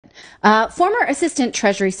Former Assistant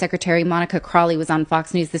Treasury Secretary Monica Crawley was on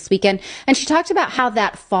Fox News this weekend, and she talked about how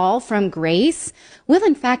that fall from grace will,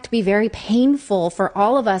 in fact, be very painful for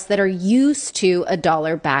all of us that are used to a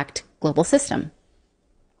dollar-backed global system.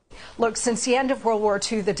 Look, since the end of World War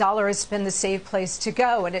II, the dollar has been the safe place to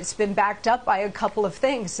go, and it's been backed up by a couple of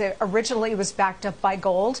things. It originally was backed up by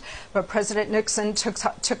gold, but President Nixon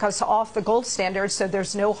took us off the gold standard, so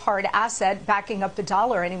there's no hard asset backing up the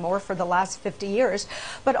dollar anymore for the last 50 years.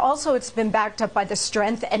 But also it's been backed up by the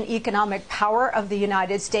strength and economic power of the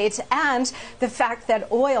United States and the fact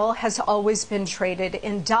that oil has always been traded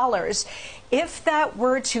in dollars. If that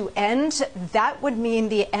were to end, that would mean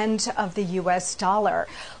the end of the U.S. dollar.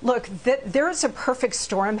 Look, there is a perfect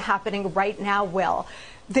storm happening right now, Will.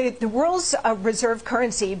 The world's reserve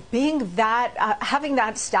currency being that, having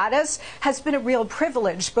that status has been a real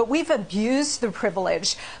privilege, but we've abused the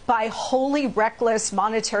privilege by wholly reckless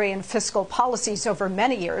monetary and fiscal policies over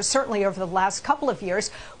many years, certainly over the last couple of years,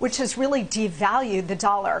 which has really devalued the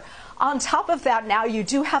dollar. On top of that, now you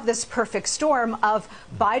do have this perfect storm of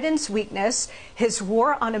Biden's weakness, his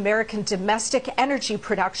war on American domestic energy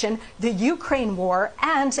production, the Ukraine war,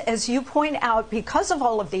 and as you point out, because of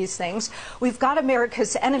all of these things, we've got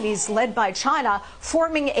America's enemies led by China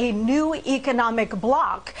forming a new economic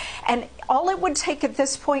bloc. And all it would take at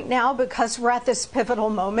this point now, because we're at this pivotal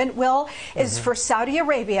moment, Will, is for Saudi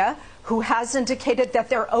Arabia, who has indicated that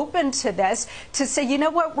they're open to this, to say, you know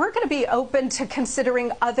what, we're going to be open to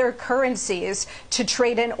considering other currencies to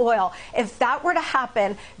trade in oil. If that were to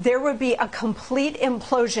happen, there would be a complete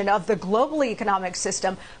implosion of the global economic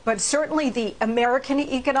system, but certainly the American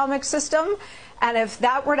economic system. And if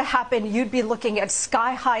that were to happen, you'd be looking at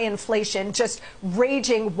sky-high inflation, just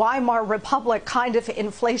raging Weimar Republic kind of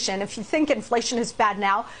inflation. If you think inflation is bad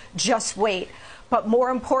now, just wait. But more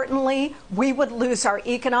importantly, we would lose our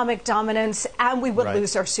economic dominance and we would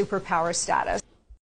lose our superpower status.